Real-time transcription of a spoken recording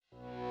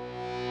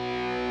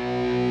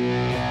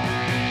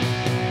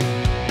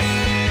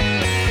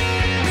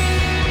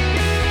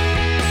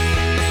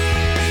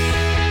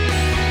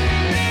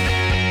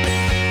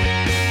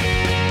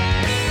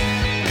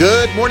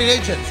Morning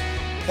Agents.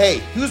 Hey,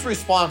 who's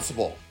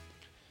responsible?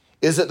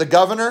 Is it the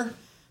governor?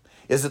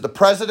 Is it the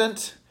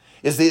president?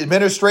 Is it the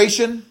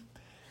administration?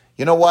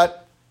 You know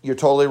what? You're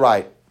totally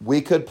right.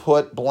 We could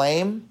put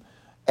blame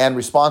and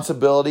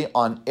responsibility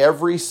on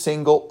every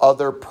single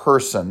other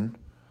person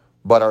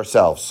but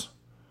ourselves.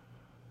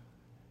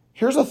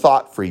 Here's a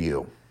thought for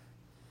you.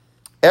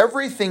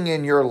 Everything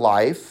in your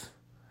life,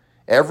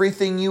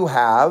 everything you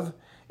have,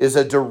 is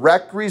a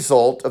direct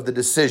result of the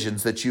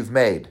decisions that you've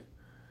made.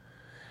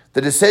 The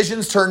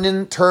decisions turn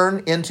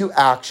into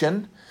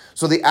action.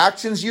 So the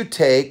actions you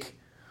take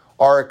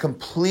are a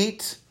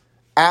complete,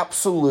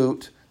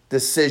 absolute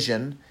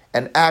decision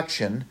and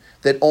action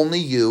that only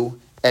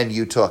you and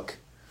you took.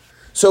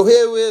 So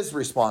who is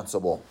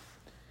responsible?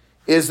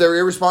 Is there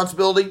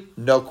irresponsibility?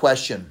 No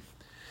question.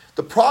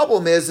 The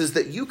problem is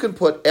that you can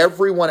put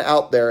everyone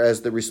out there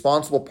as the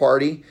responsible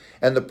party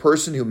and the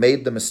person who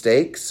made the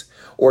mistakes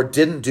or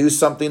didn't do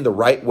something the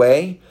right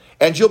way,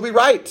 and you'll be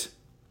right.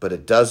 But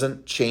it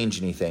doesn't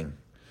change anything.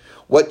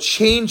 What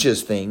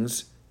changes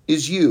things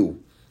is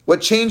you.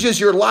 What changes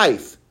your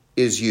life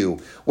is you.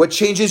 What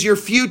changes your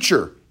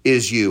future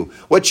is you.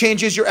 What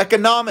changes your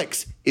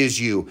economics is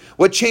you.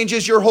 What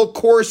changes your whole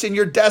course and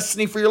your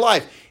destiny for your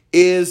life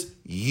is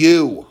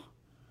you.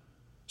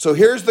 So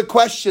here's the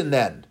question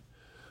then.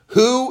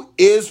 Who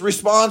is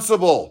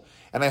responsible?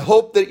 And I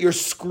hope that you're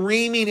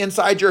screaming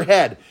inside your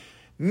head,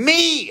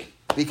 me,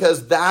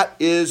 because that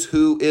is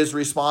who is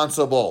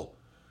responsible.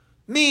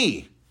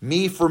 Me.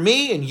 Me for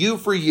me and you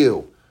for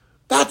you.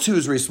 That's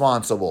who's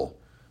responsible.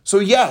 So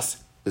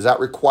yes, does that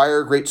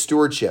require great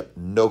stewardship?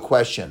 No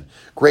question.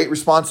 Great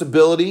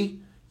responsibility?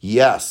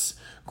 Yes.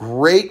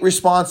 Great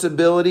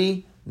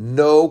responsibility?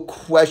 No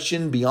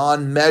question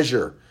beyond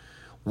measure.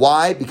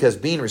 Why? Because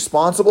being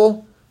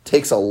responsible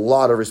takes a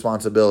lot of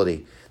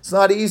responsibility. It's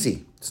not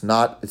easy. It's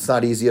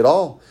not easy at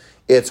all.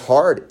 It's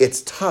hard.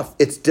 It's tough.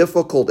 It's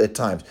difficult at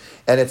times.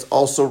 And it's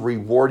also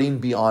rewarding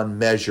beyond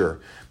measure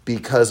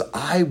because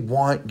I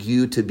want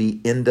you to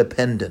be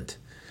independent.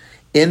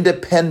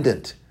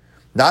 Independent.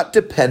 Not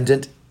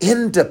dependent,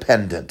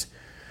 independent.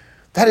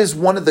 That is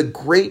one of the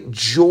great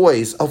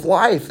joys of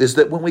life, is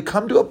that when we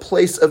come to a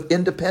place of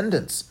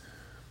independence,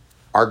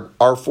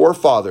 our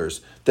forefathers,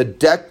 the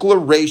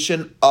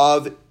Declaration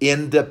of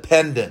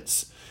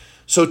Independence.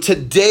 So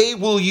today,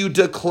 will you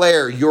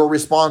declare you're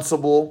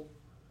responsible?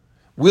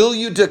 Will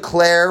you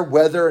declare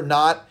whether or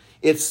not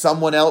it's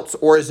someone else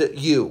or is it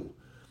you?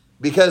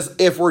 Because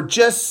if we're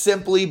just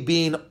simply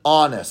being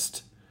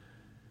honest,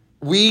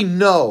 we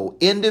know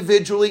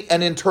individually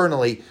and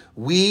internally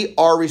we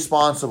are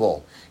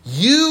responsible.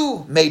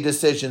 You made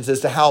decisions as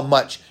to how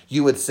much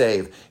you would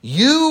save.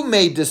 You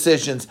made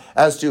decisions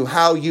as to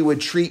how you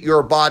would treat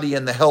your body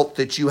and the health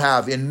that you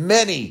have in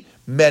many,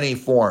 many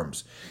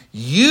forms.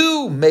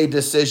 You made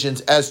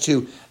decisions as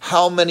to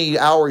how many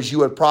hours you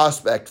would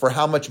prospect, for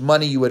how much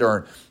money you would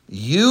earn.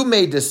 You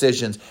made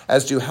decisions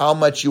as to how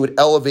much you would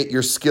elevate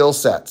your skill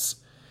sets,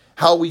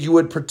 how you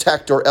would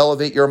protect or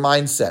elevate your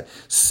mindset,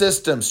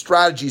 systems,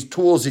 strategies,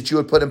 tools that you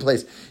would put in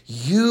place.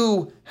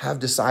 You have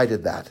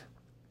decided that.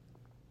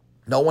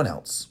 No one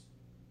else.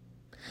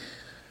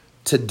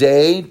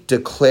 Today,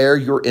 declare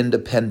your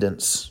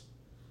independence.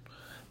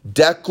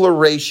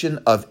 Declaration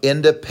of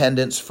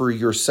independence for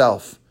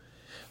yourself.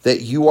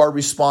 That you are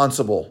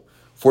responsible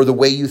for the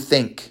way you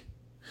think,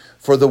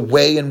 for the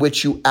way in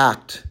which you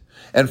act,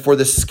 and for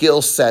the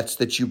skill sets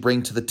that you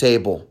bring to the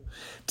table.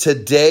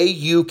 Today,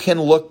 you can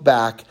look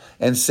back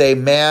and say,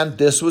 man,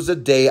 this was a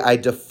day I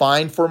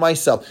defined for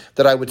myself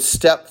that I would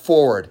step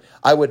forward.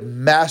 I would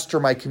master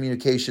my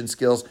communication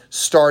skills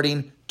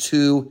starting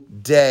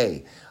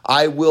today.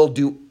 I will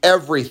do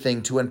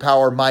everything to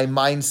empower my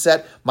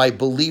mindset, my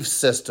belief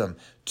system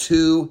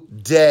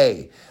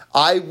today.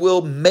 I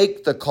will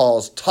make the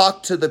calls,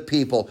 talk to the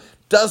people.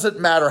 Doesn't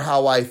matter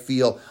how I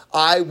feel.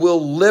 I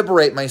will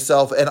liberate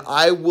myself and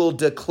I will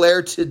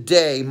declare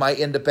today my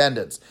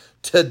independence.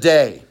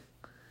 Today.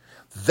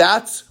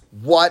 That's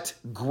what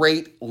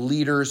great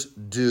leaders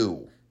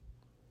do.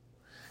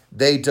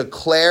 They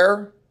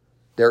declare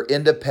their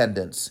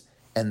independence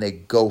and they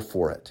go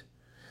for it.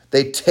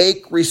 They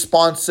take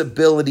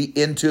responsibility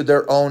into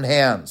their own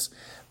hands,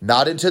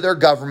 not into their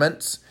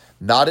governments,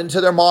 not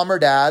into their mom or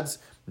dads,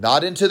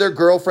 not into their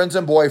girlfriends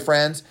and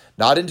boyfriends,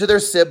 not into their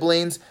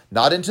siblings,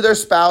 not into their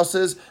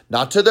spouses,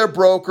 not to their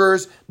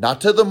brokers,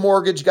 not to the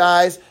mortgage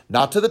guys,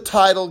 not to the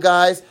title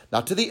guys,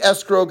 not to the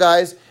escrow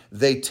guys.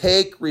 They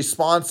take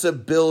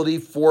responsibility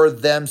for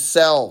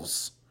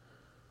themselves.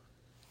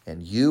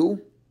 And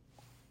you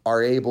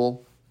are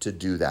able to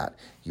do that.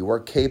 You are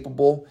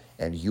capable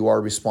and you are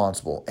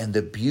responsible. And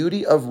the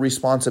beauty of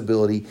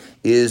responsibility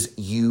is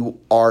you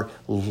are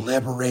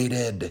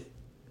liberated.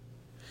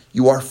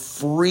 You are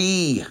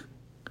free.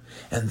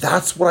 And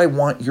that's what I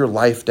want your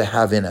life to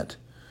have in it.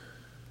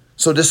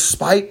 So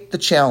despite the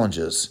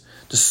challenges,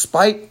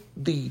 despite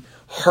the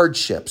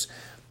hardships,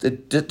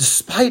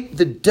 despite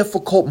the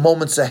difficult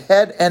moments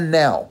ahead and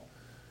now,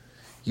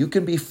 you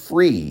can be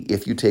free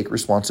if you take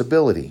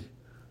responsibility.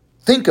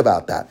 Think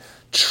about that.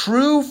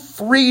 True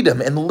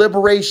freedom and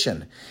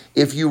liberation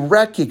if you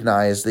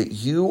recognize that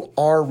you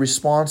are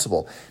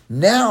responsible.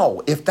 Now,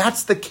 if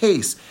that's the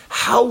case,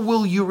 how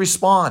will you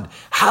respond?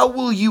 How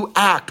will you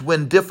act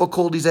when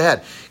difficulties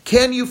ahead?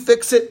 Can you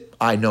fix it?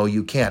 I know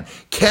you can.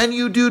 Can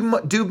you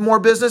do more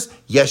business?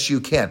 Yes, you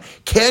can.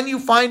 Can you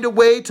find a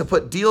way to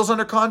put deals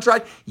under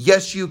contract?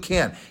 Yes, you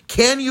can.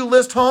 Can you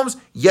list homes?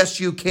 Yes,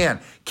 you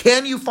can.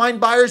 Can you find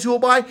buyers who will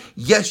buy?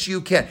 Yes,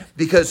 you can.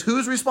 Because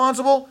who's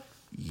responsible?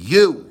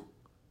 You.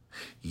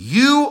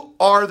 You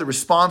are the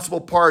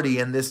responsible party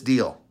in this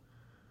deal.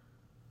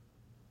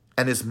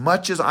 And as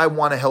much as I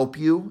want to help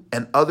you,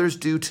 and others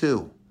do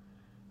too,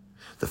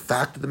 the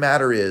fact of the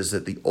matter is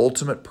that the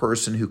ultimate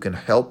person who can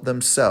help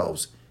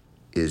themselves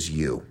is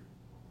you.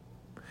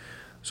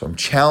 So I'm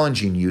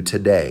challenging you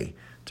today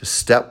to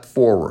step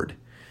forward,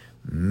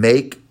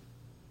 make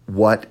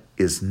what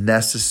is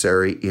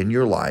necessary in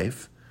your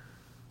life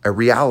a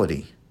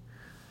reality.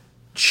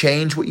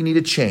 Change what you need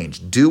to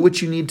change. Do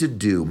what you need to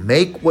do.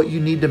 Make what you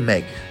need to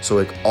make so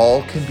it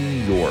all can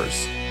be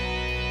yours.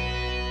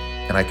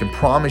 And I can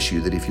promise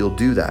you that if you'll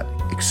do that,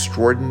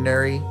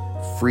 extraordinary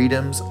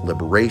freedoms,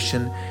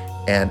 liberation,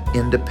 and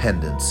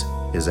independence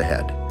is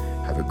ahead.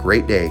 Have a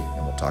great day,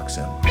 and we'll talk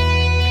soon.